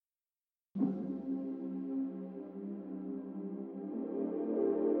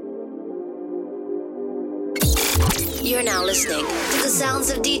You're now listening to the sounds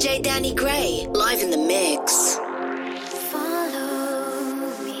of DJ Danny Gray, live in the mix.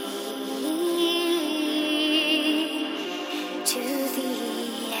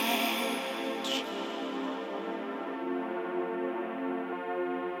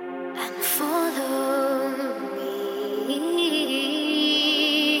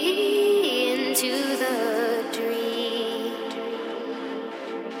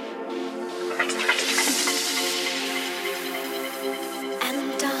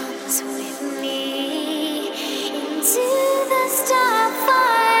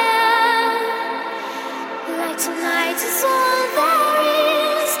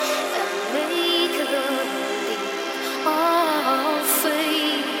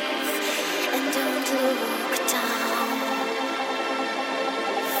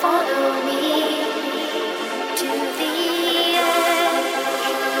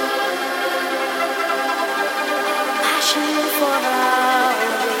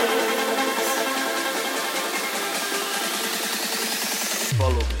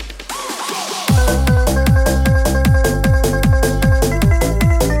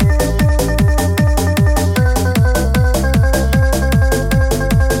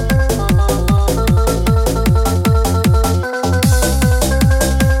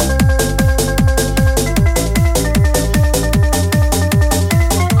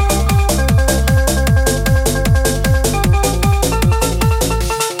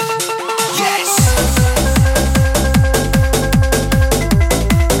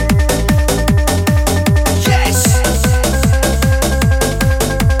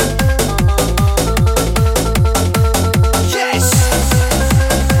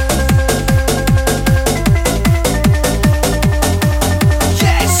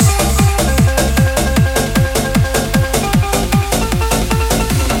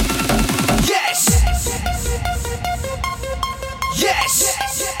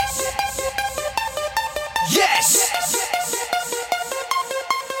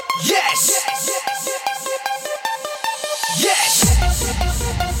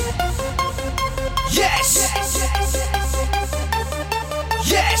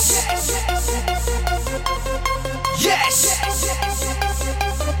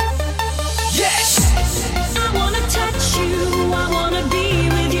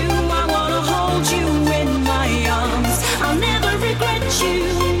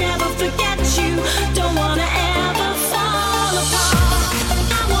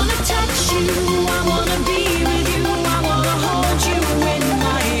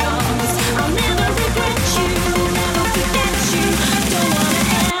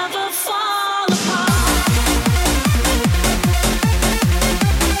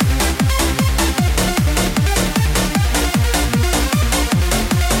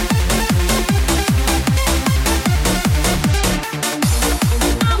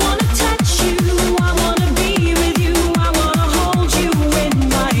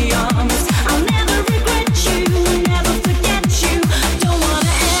 I'm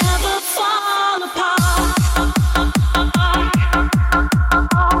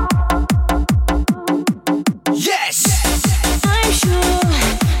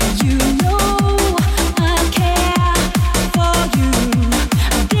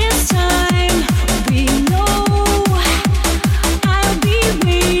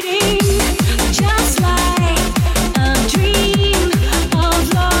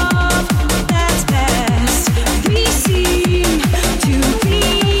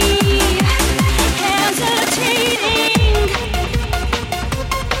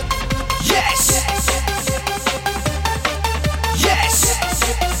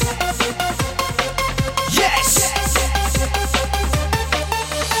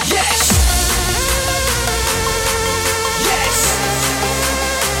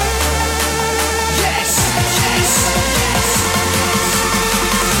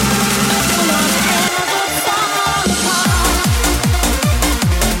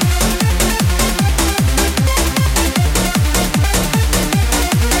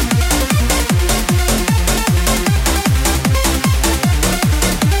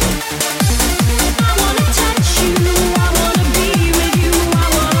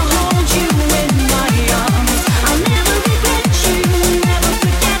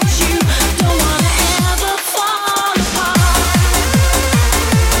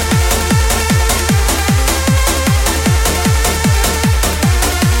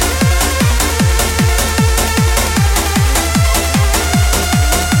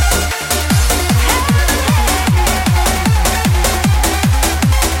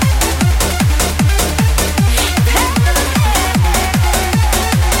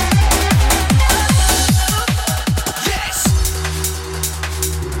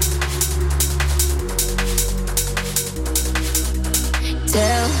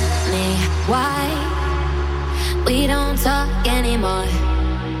Tell me why we don't talk anymore.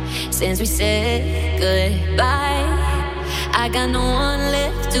 Since we said goodbye, I got no one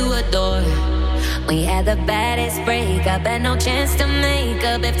left to adore. We had the baddest breakup and no chance to make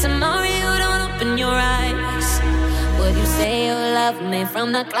up. If tomorrow you don't open your eyes, would you say you love me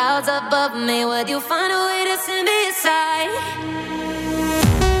from the clouds above me? Would you find a way to send me aside?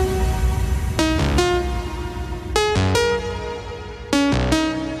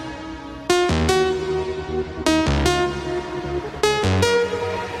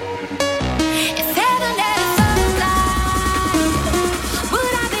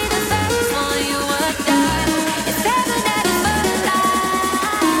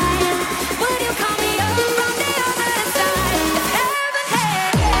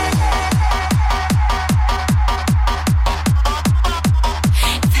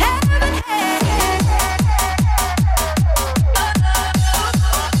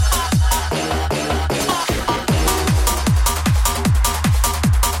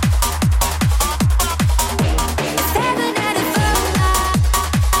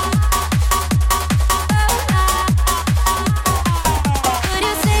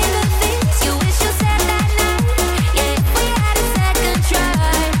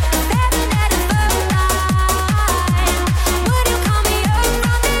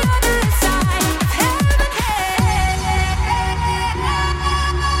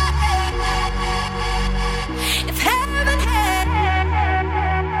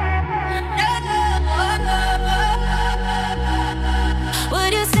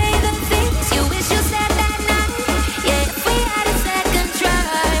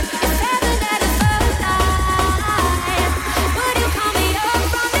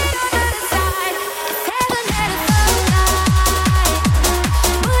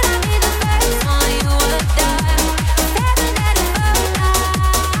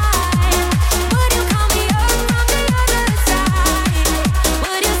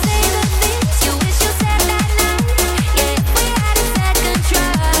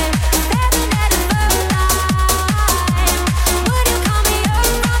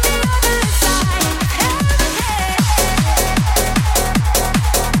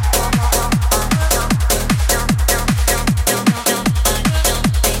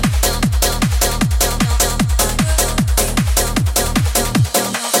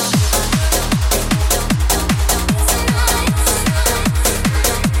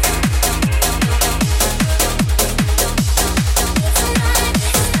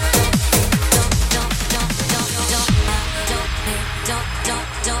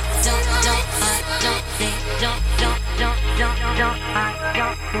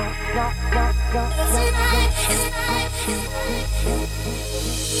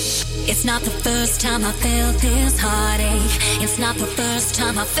 It's not the first time I felt this heartache. It's not the first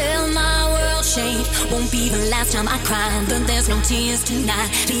time I felt my world shake. Won't be the last time I cry, but there's no tears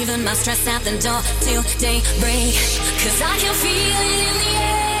tonight. Leaving my stress at the door till daybreak. 'Cause I can feel it in the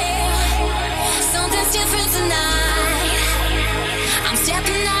air. Something's different tonight. I'm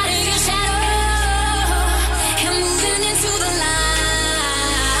stepping out of your shadow and moving into the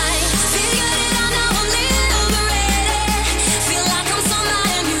light. Figured it out, now I'm liberated. Feel like I'm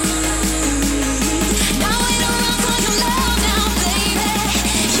somebody new. Now wait around for your love now, baby.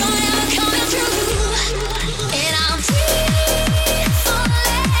 You're never coming through. And I'm free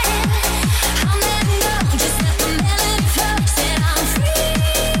falling. I'm letting go, just let the melody flow. Said I'm free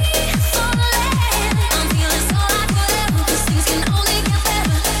falling. I'm feeling so like whatever, 'cause things can only get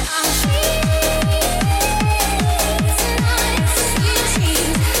better. I'm free tonight. Sweet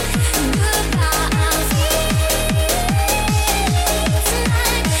dreams, goodbye. I'm free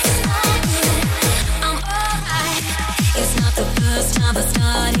tonight. I'm alright. It's not the first time I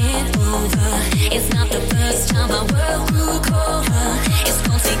started over. It's not the first time my world grew colder. It's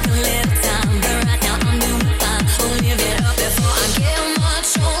gonna take a little time, but right now I'm doing fine. We'll live it up before I get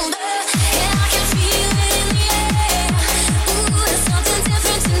much older. And I can feel it in the air. Ooh, there's something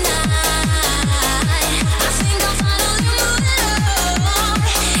different tonight. I think I'm finally moving on.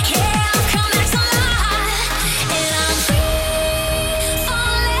 Yeah, I've come back to life. And I'm free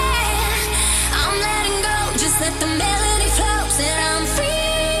falling. I'm letting go, just let the melody flow. Said I'm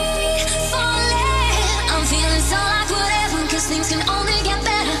free falling. I'm feeling so like whatever, 'cause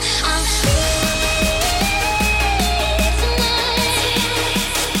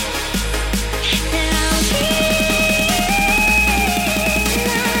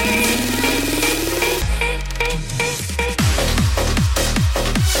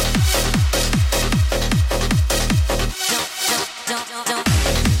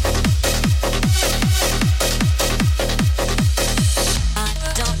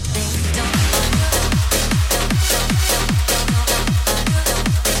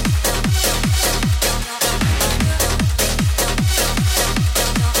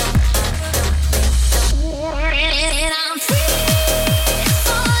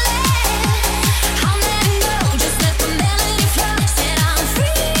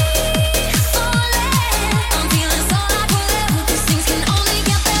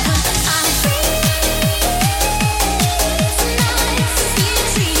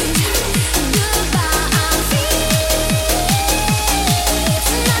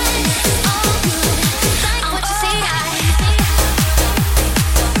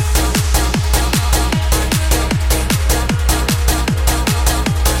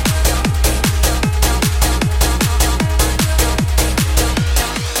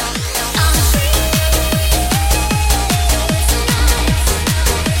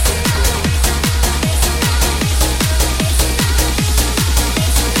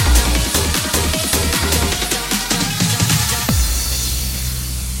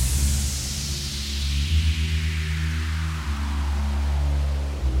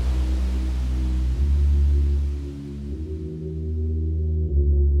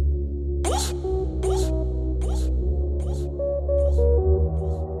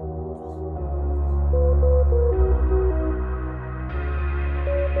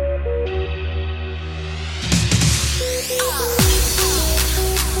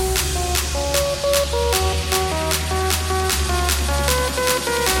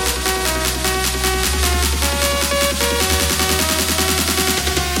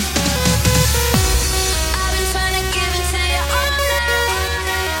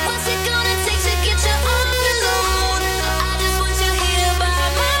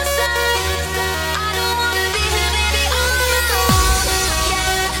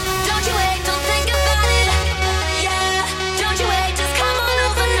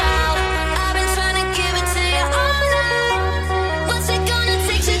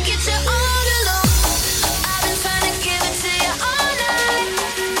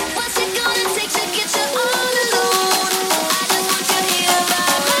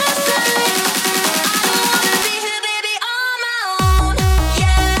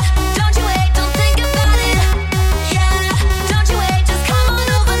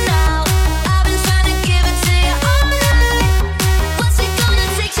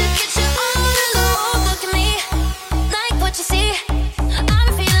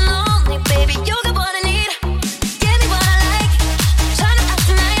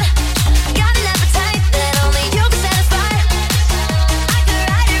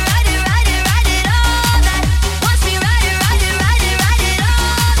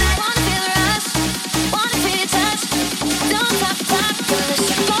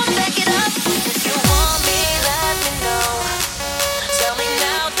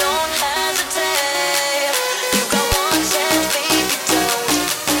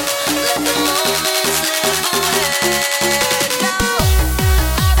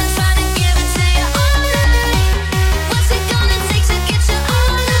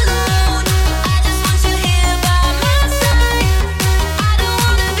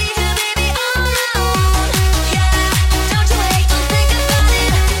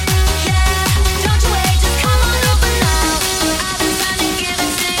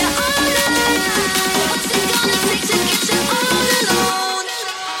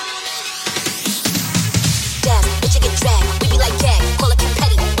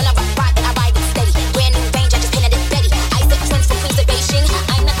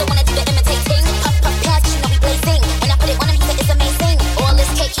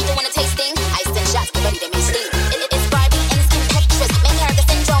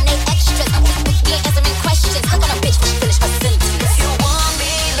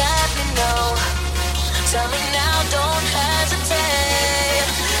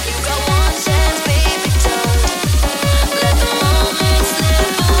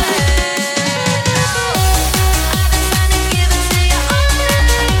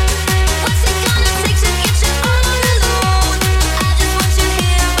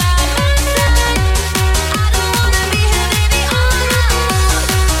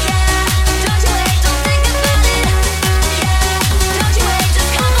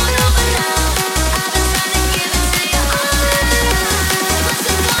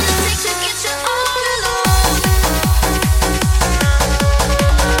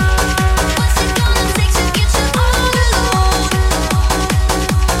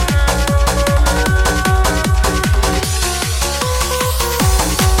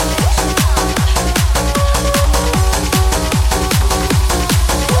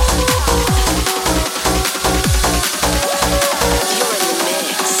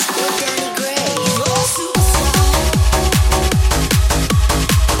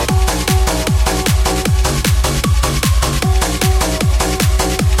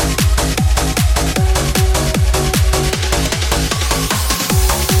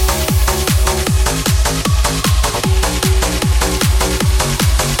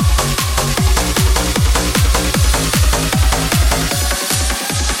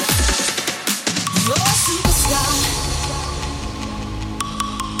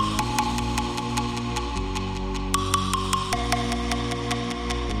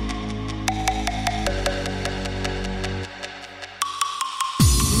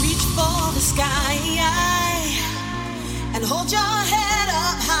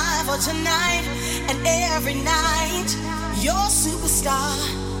tonight and every night. You're a superstar,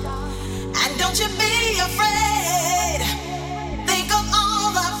 and don't you be afraid. Think of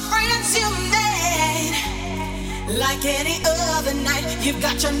all the friends you made. Like any other night, you've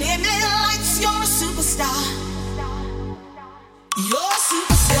got your name in lights. You're a superstar. You're a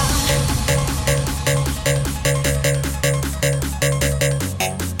superstar.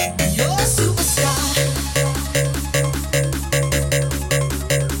 You're a superstar.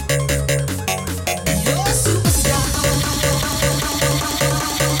 You're a superstar.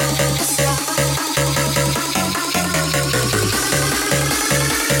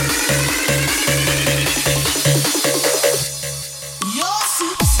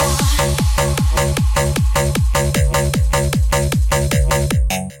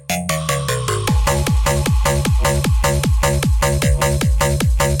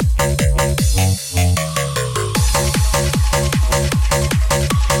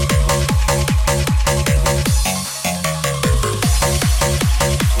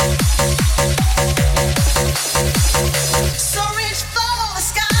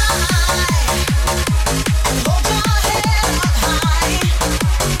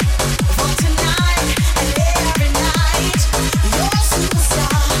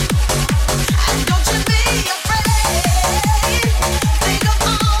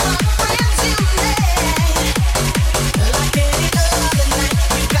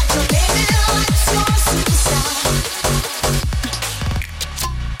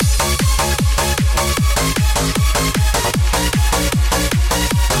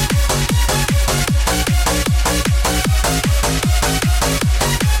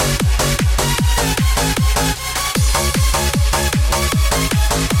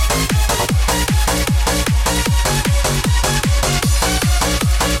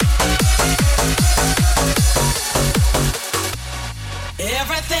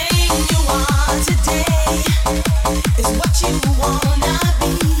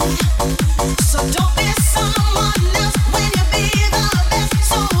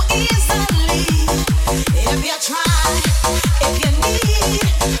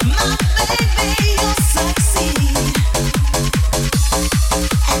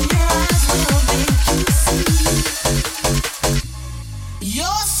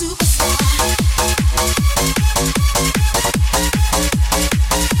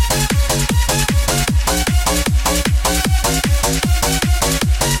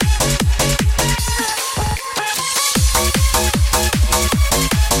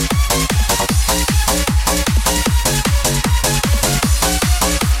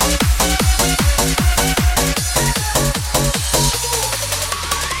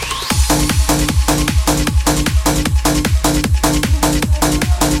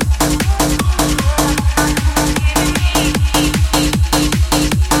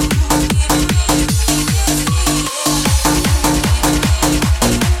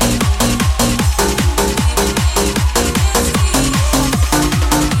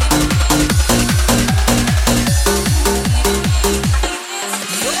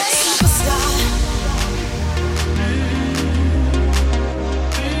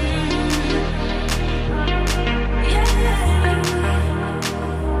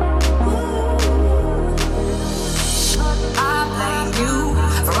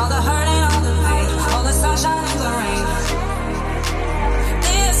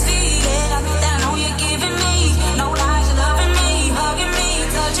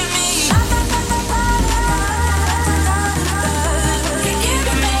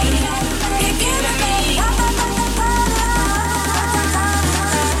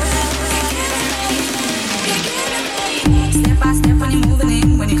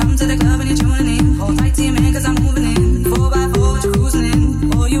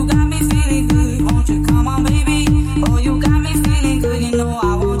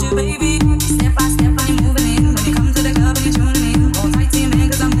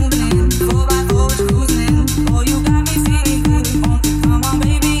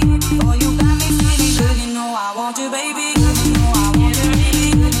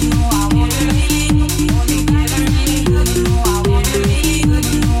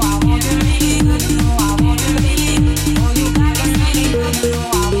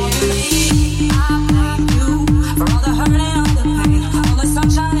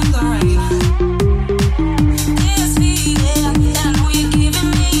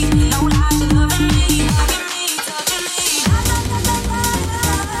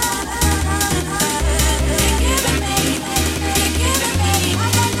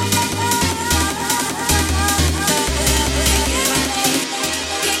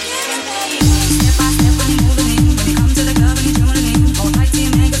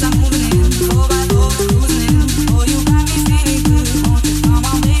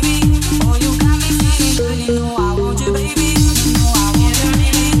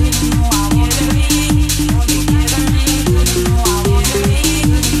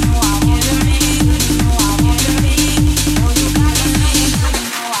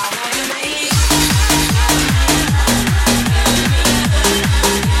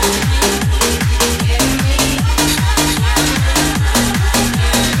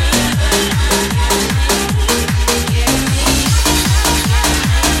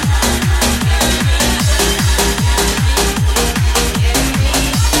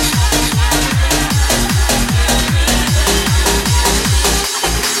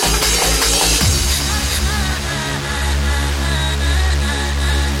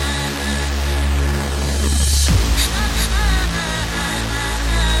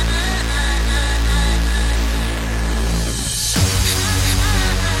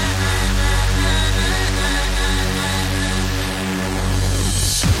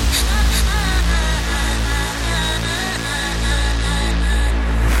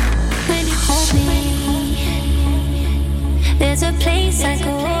 place I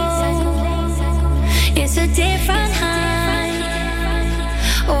go, it's a different high.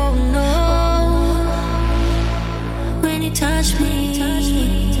 Oh no, when you touch me,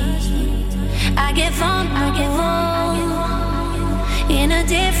 I get vulnerable in a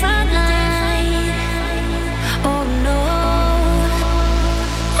different light. Oh no.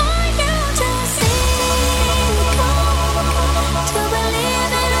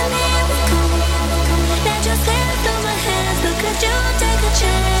 Could you take a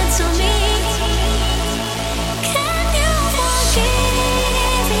chance on me? Can you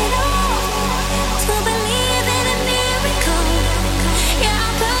forgive it all to believe in a miracle? Yeah,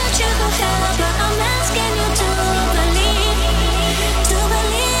 I'll put you through hell, but I'm asking you to believe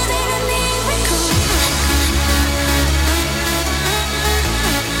in a miracle.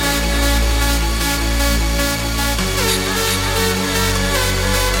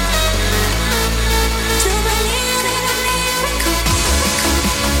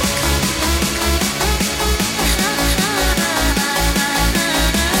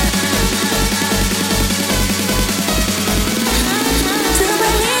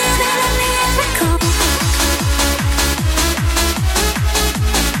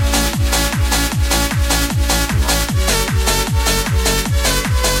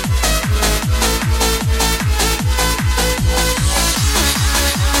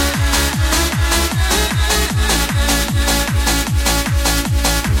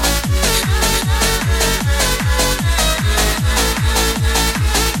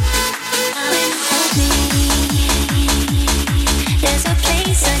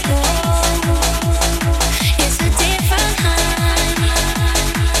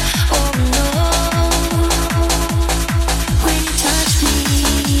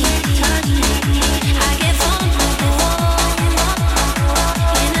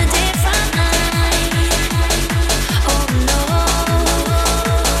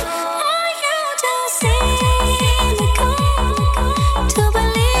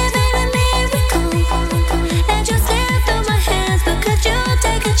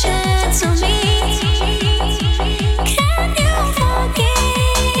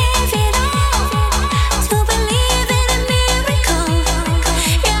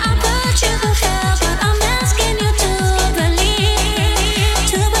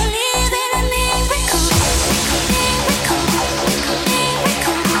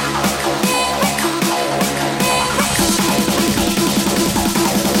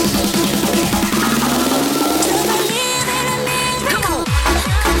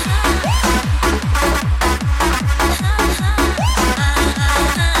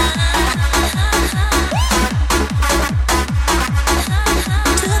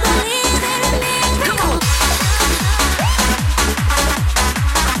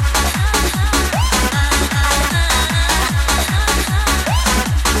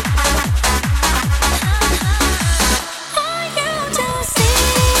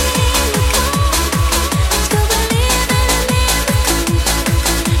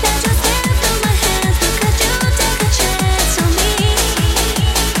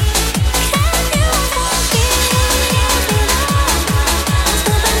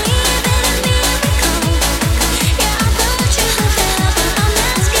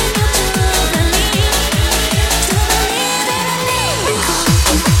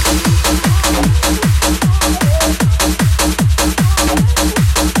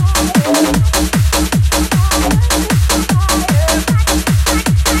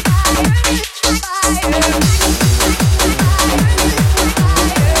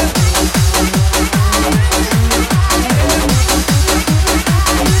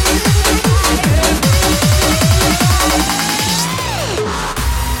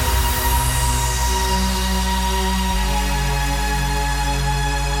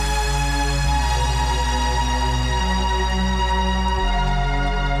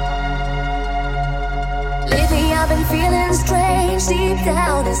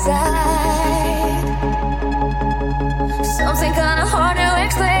 down inside. Something kinda hard to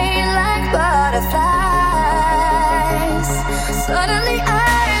explain, like butterflies. Suddenly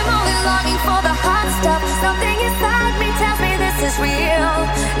I'm only longing for the hot stuff. Something inside me tells me this is real.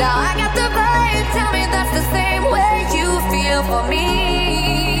 Now I got the vibe, tell me that's the same way you feel for me.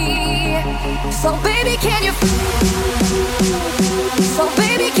 So baby, can you? So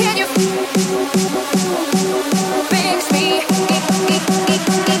baby, can you? Fix me.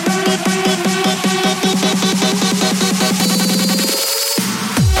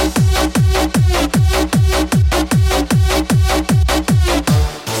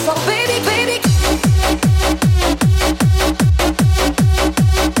 So baby, baby,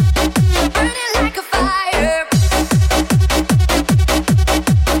 burning like a fire.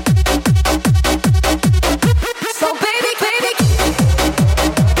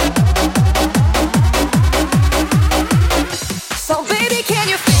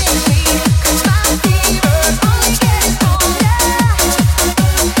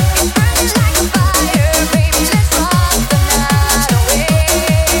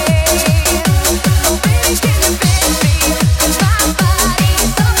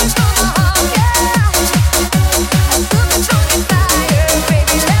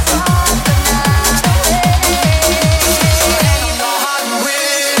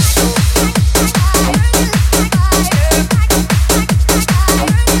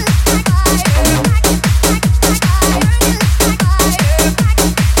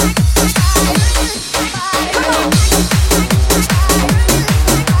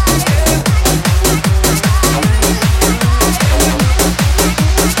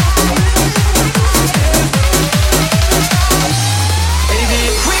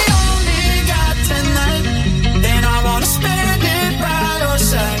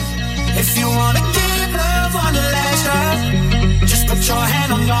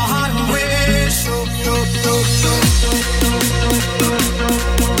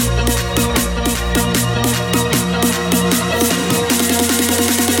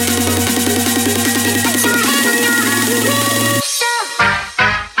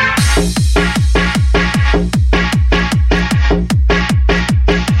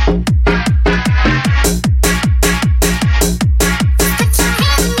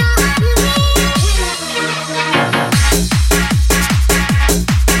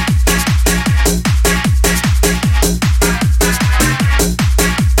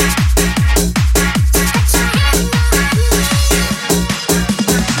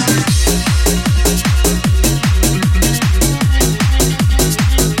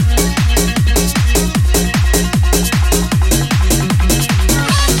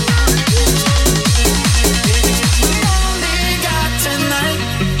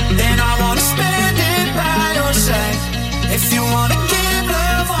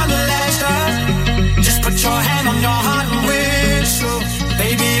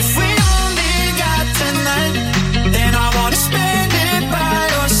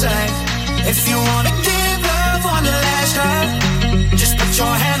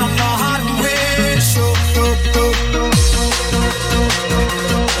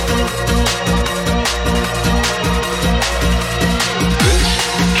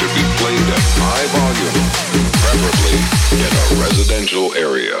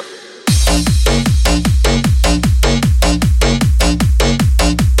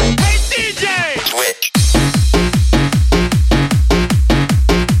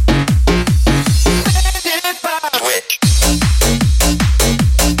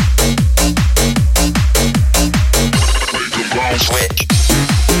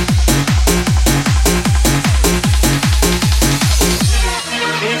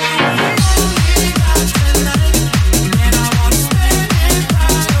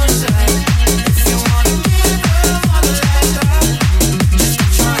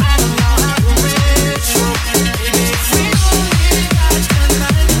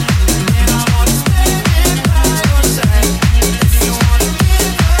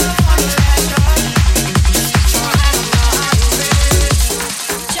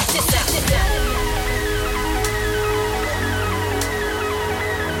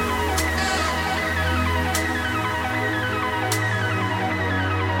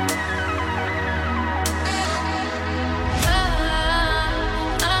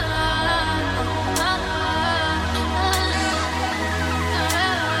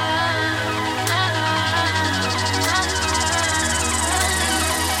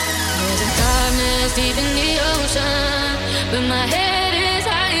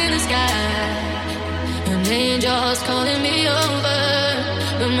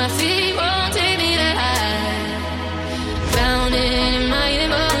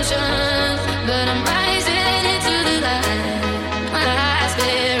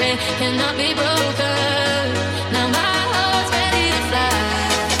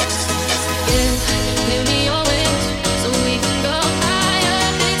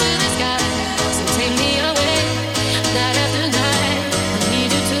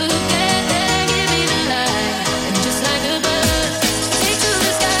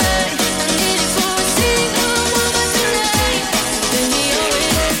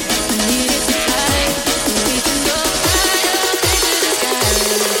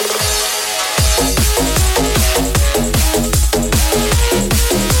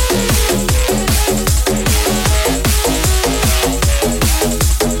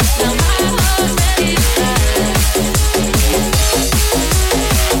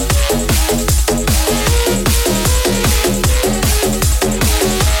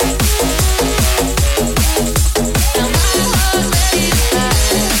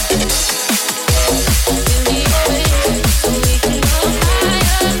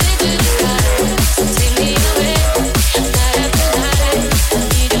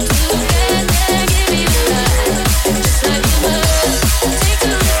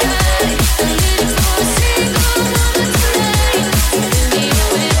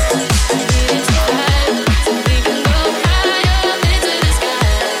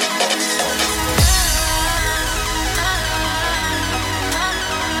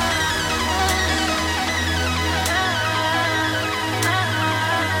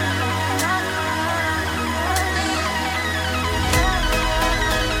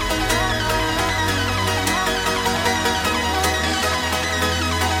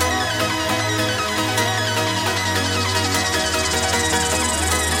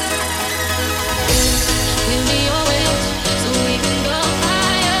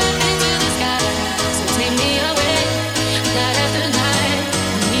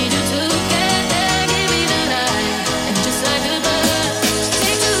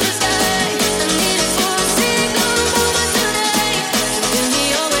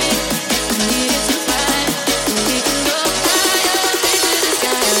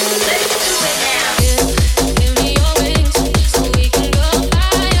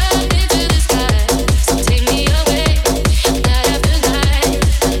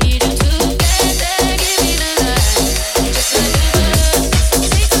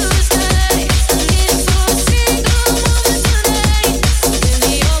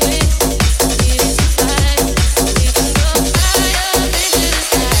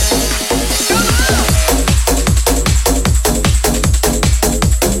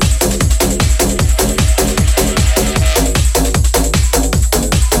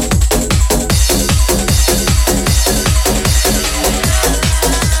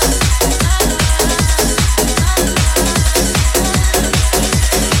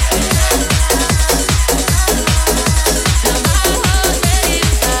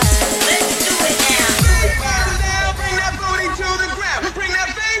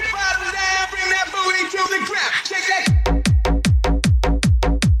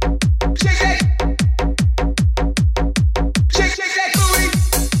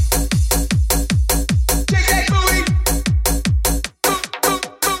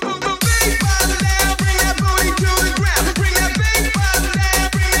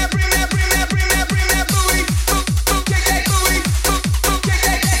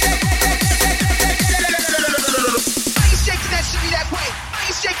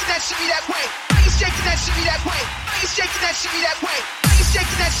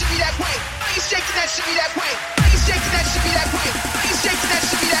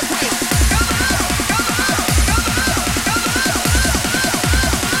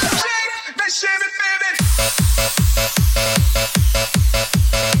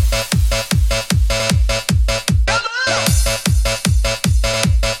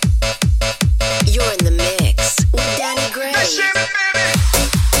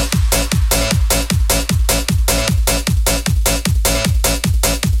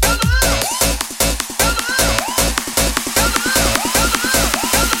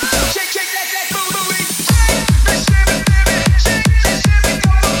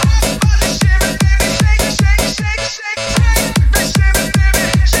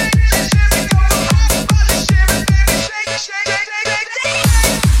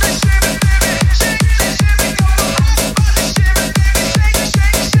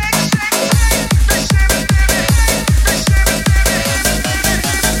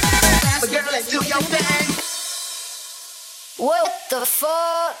 a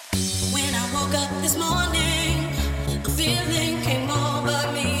fuck. When I woke up this morning, a feeling came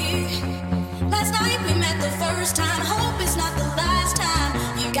over me. Last night we met the first time. Hope it's not the last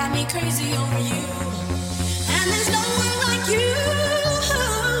time. You got me crazy over you. And there's no one like you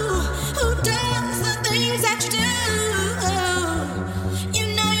who does the things that you do. You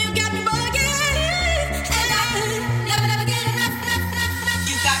know you got me bugging, and I never get enough.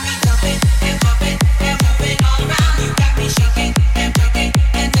 You got me jumping and bumping and moving all around. You got me shaking and breaking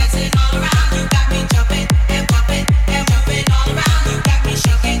and dancing all around. You got me jumping and bumping and moving all around. You got me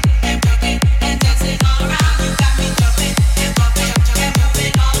shaking and breaking and dancing all around. You got me jumping and bumping and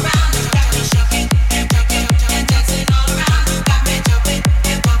moving all around. You got me shaking and breaking and dancing all around. You got me jumping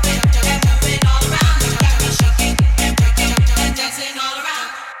and bumping and moving all around. You got me shaking and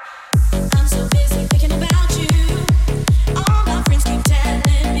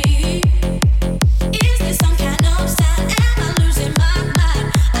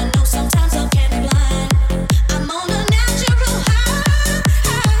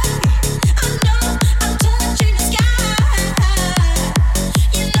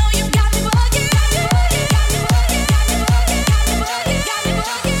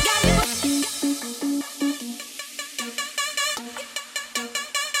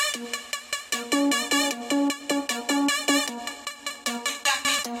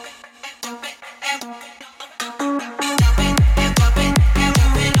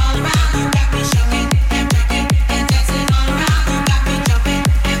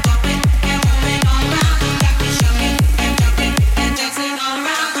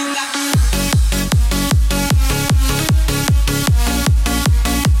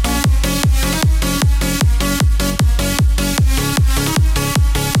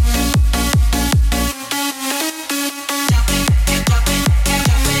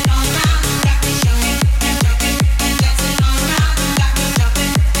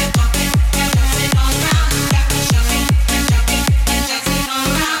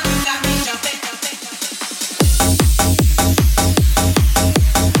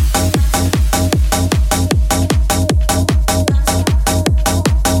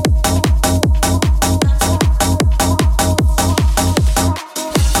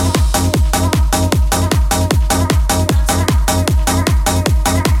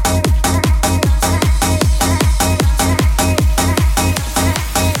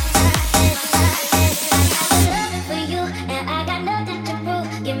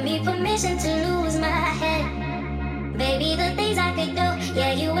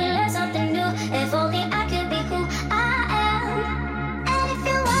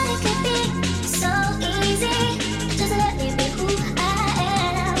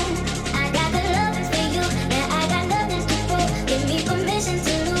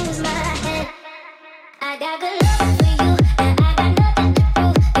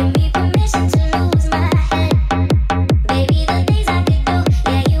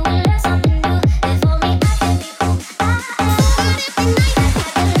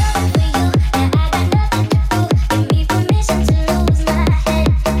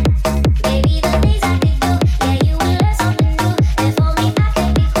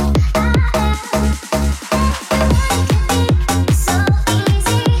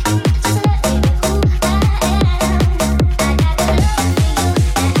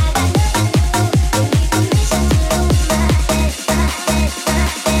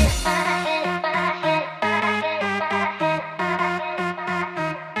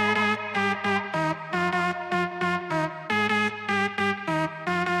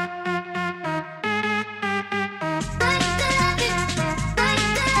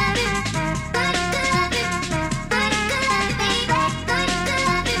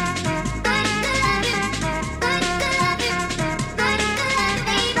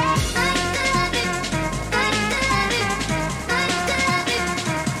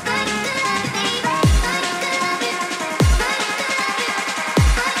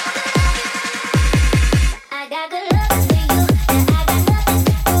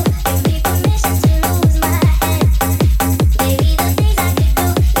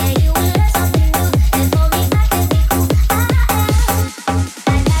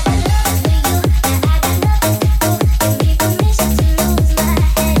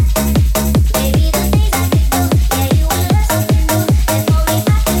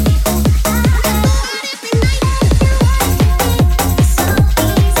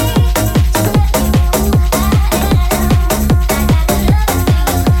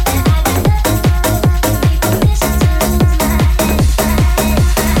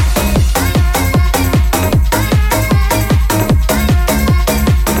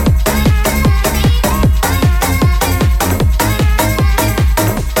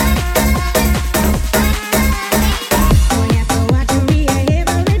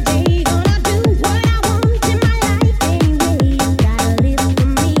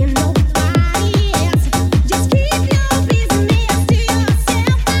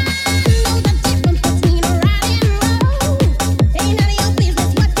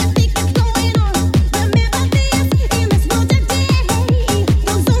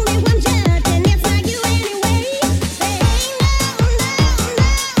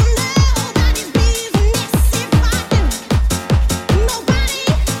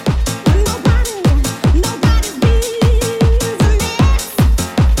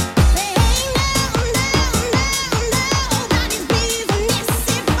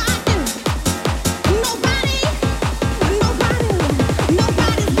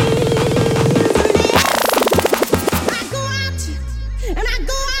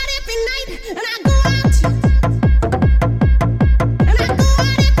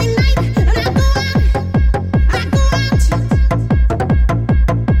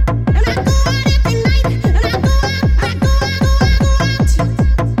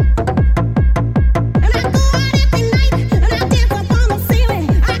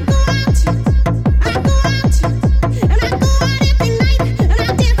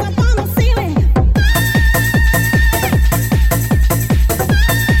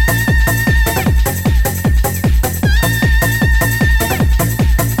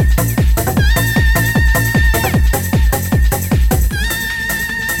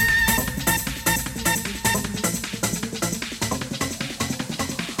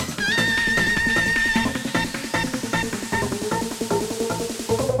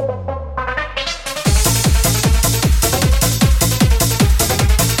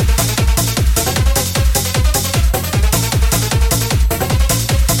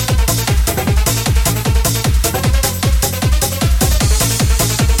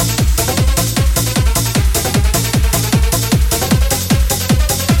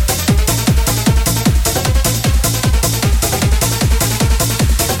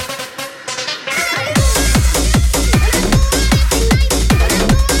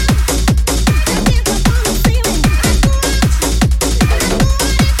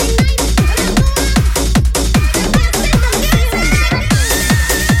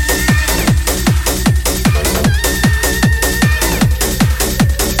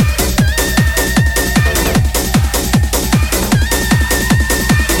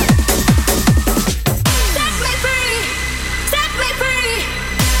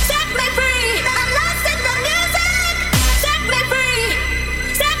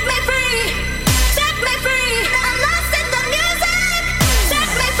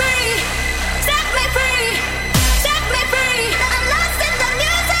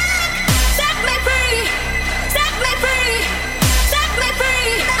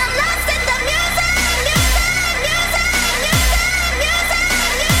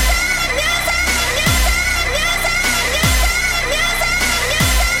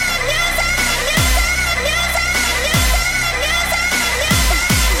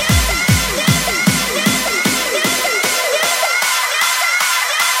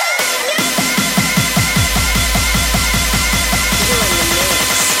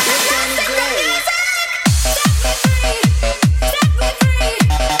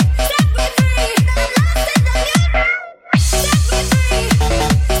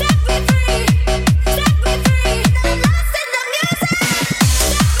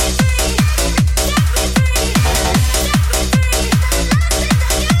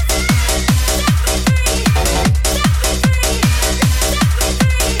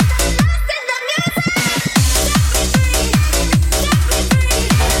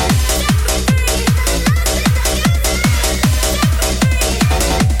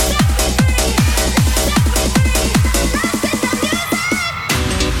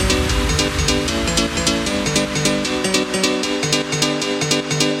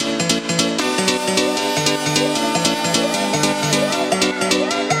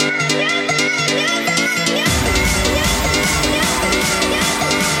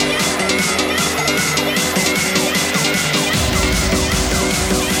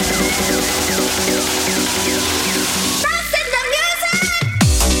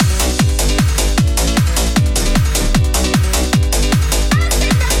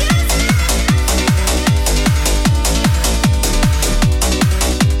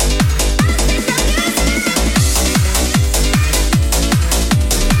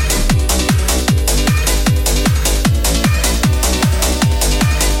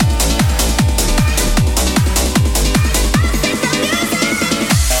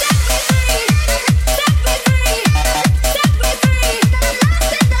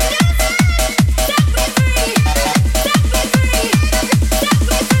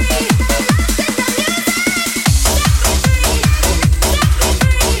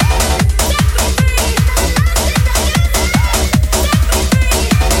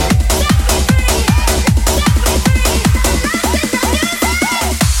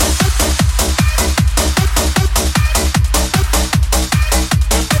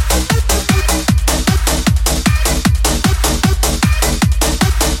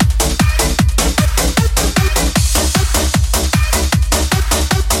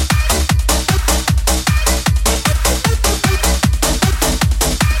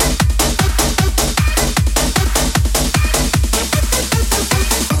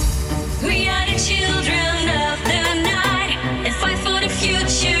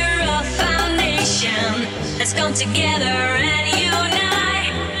Let's come together and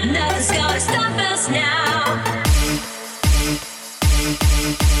unite. Nothing's gonna stop us now.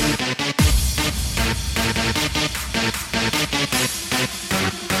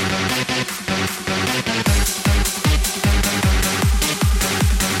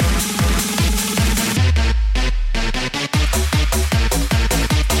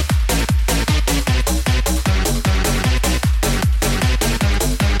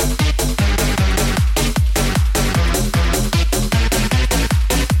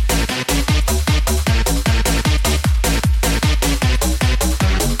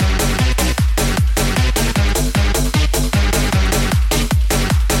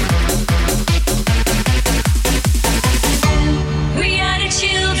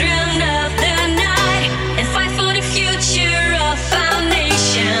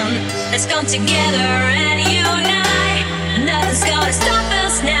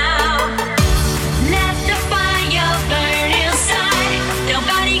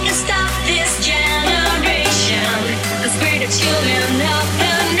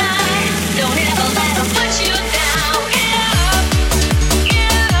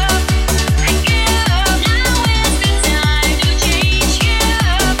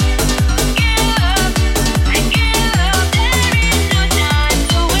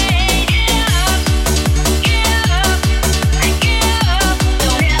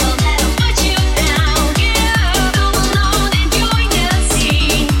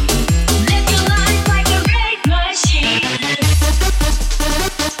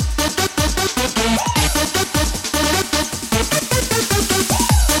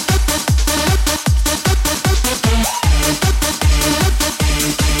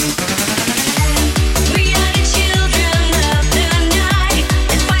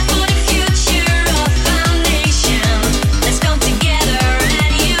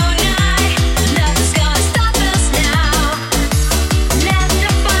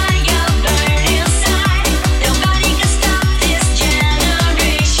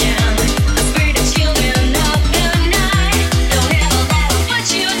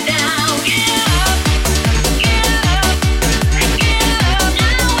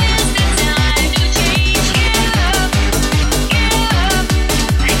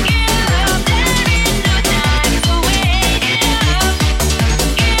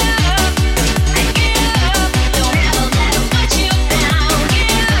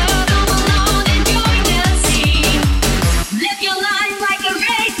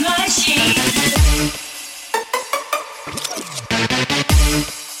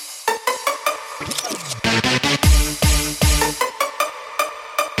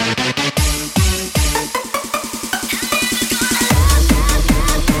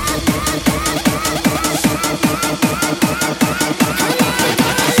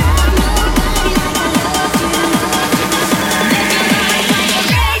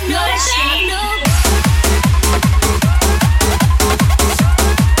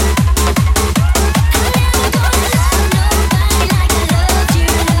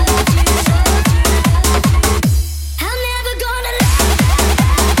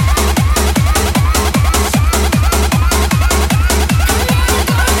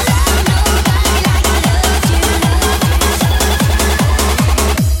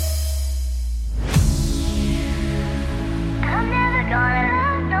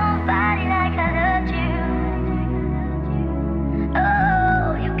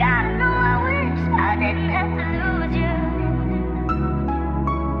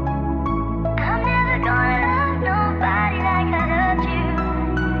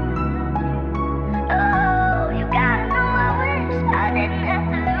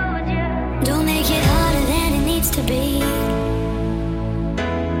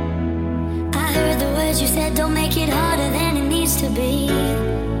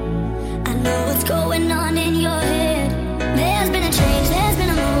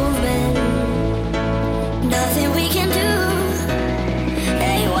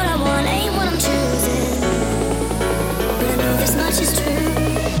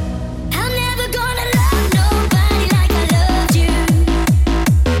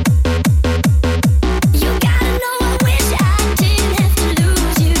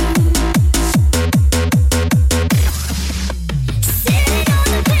 Sitting on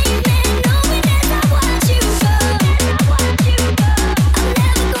the pavement, knowing as I watch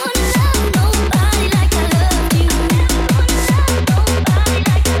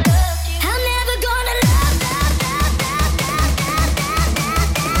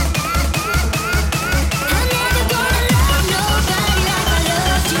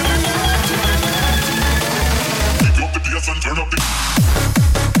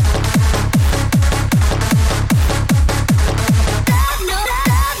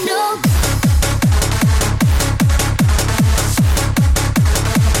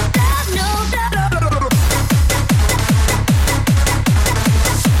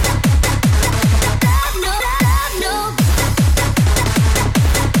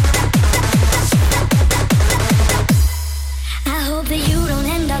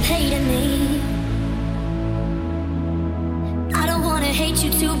hating me. I don't wanna hate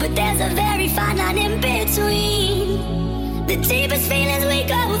you too, but there's a very fine line in between the deepest feelings we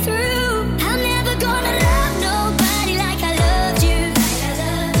go through. I'm never gonna love nobody like I loved you. Like I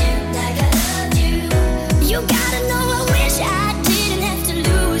loved you, like I loved you. You gotta know I wish I didn't have to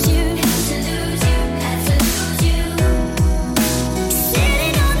lose you. Have to lose you, have to lose you.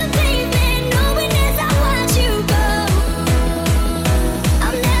 Sitting on the pavement, knowing as I watch you go.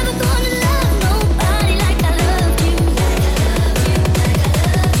 I'm never gonna love nobody like I loved you. Like I loved you, like I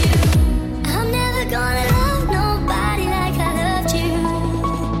loved you. I'm never gonna love nobody like I loved you.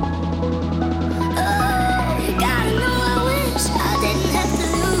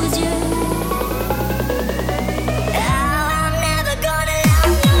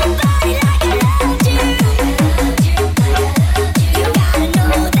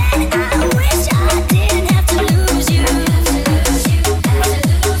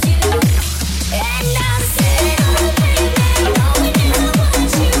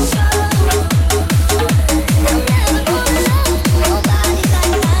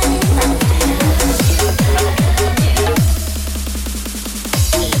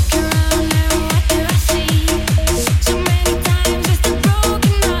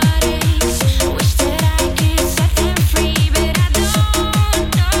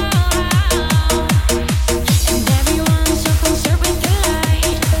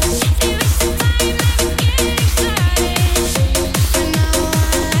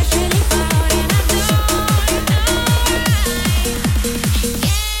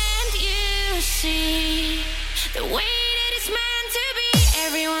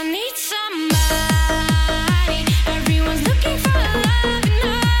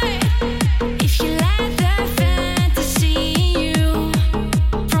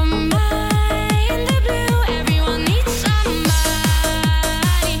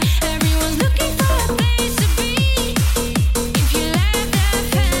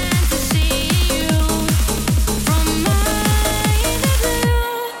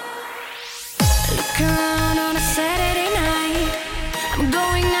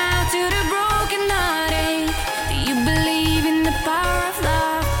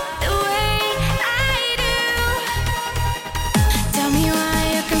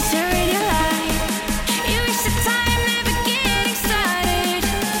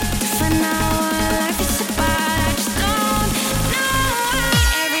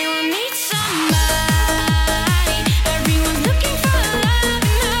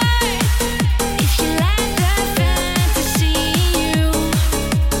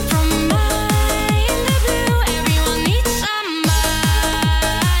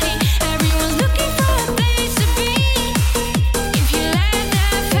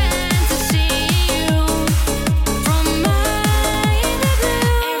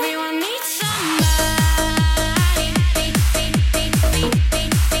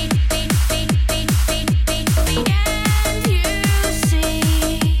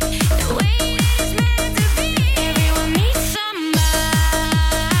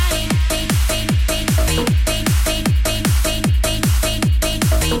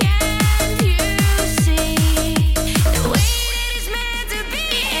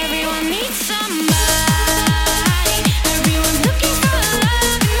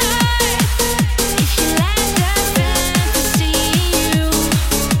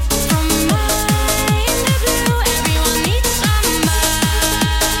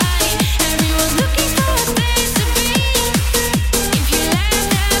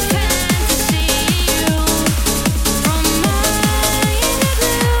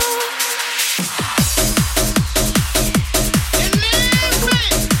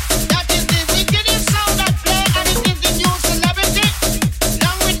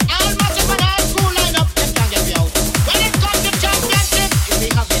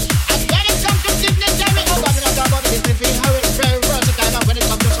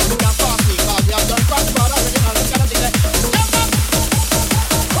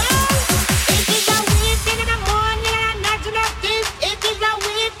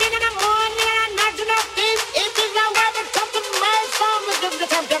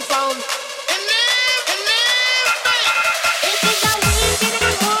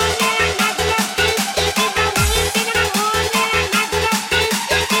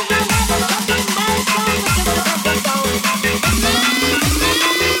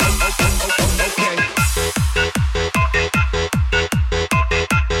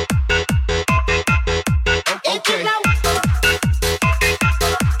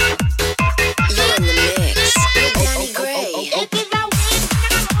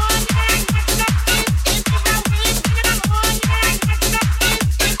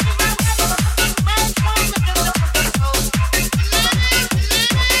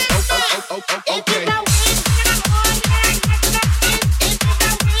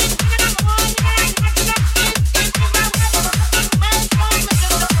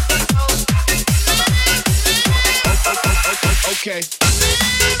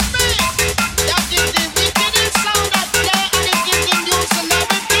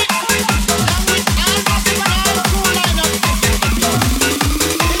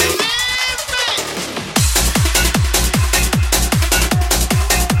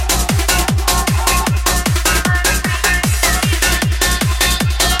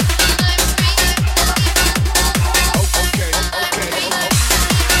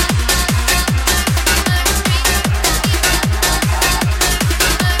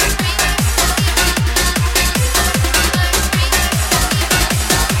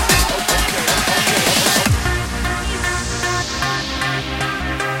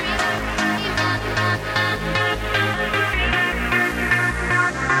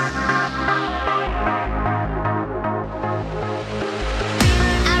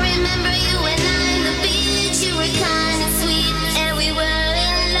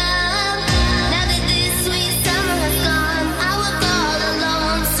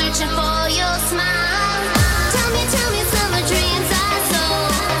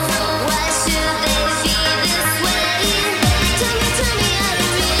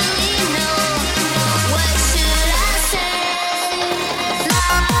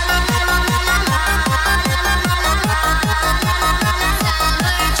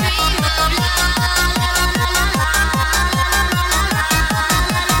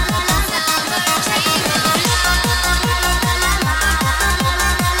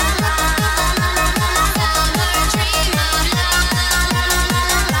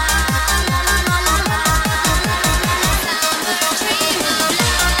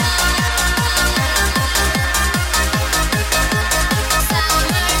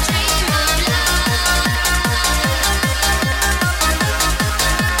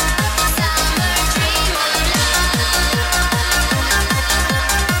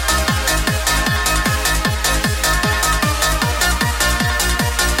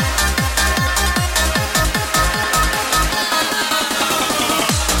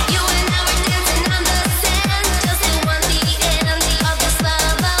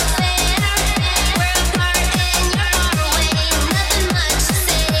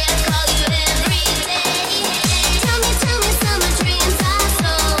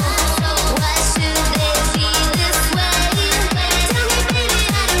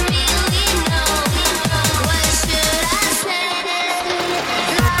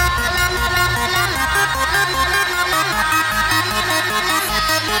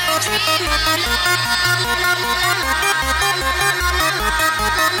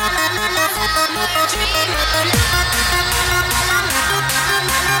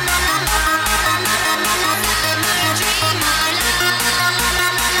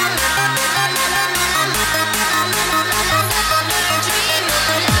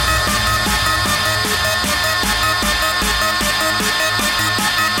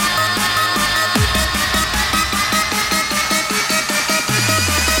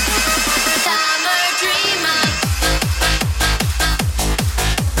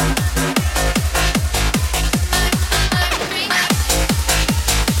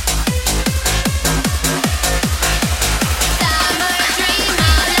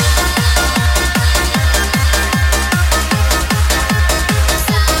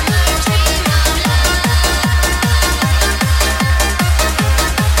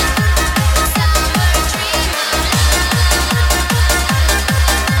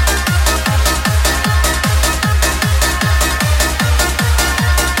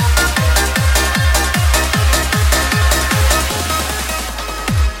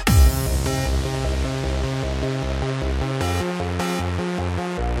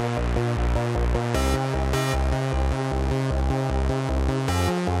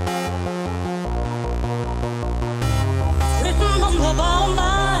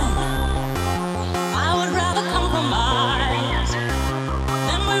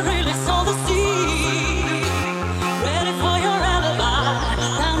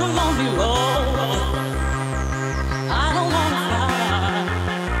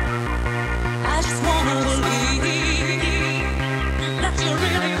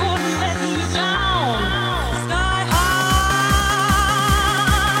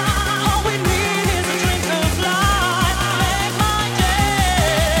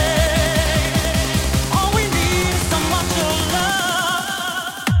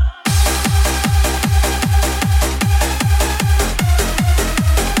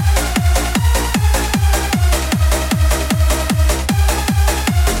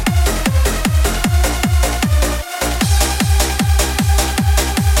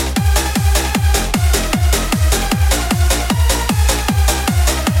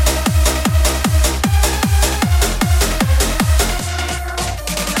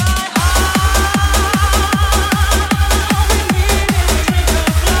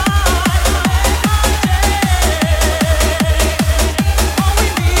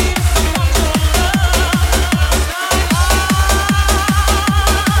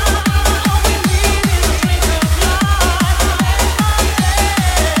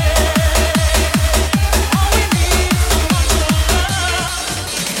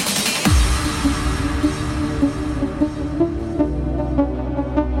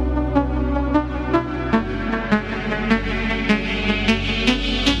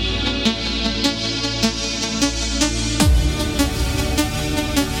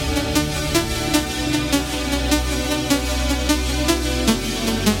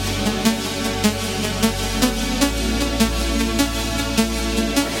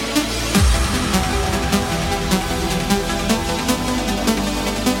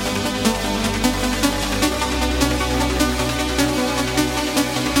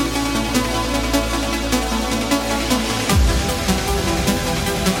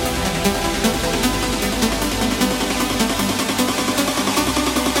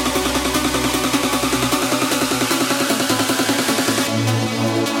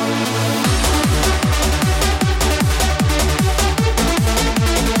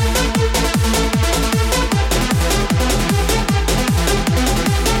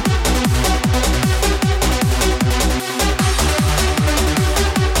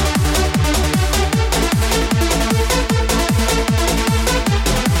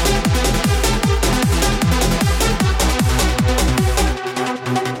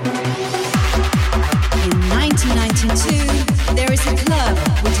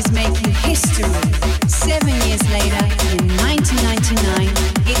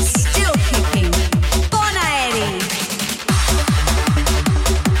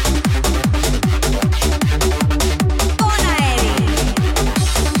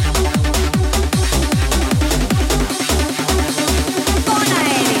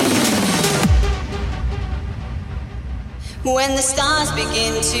 When the stars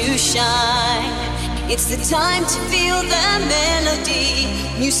begin to shine, it's the time to feel the melody.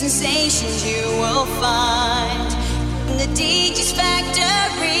 New sensations you will find in the DJ's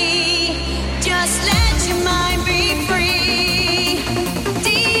factory.